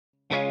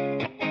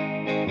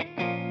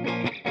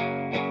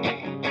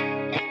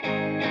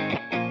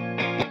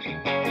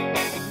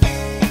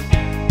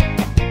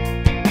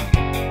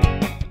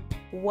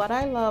What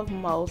I love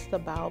most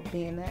about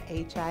being an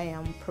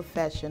HIM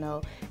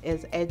professional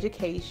is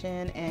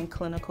education and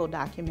clinical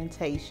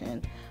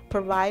documentation,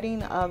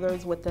 providing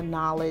others with the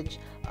knowledge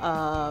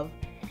of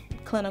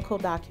clinical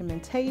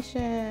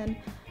documentation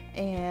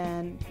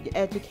and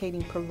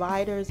educating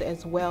providers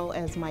as well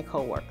as my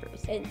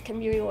coworkers. It can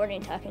be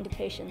rewarding talking to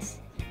patients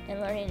and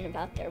learning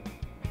about their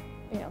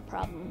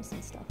problems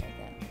and stuff like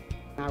that.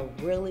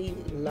 I really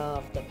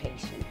love the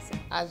patients.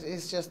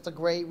 It's just a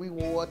great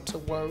reward to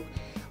work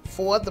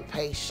for the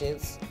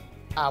patients,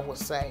 I would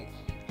say,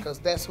 because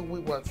that's who we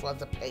work for,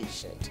 the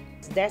patient.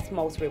 That's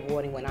most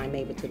rewarding when I'm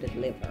able to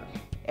deliver.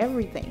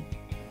 Everything.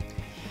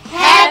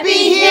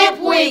 Happy Hip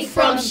Week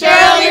from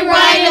Shirley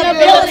Ryan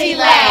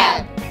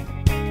AbilityLab.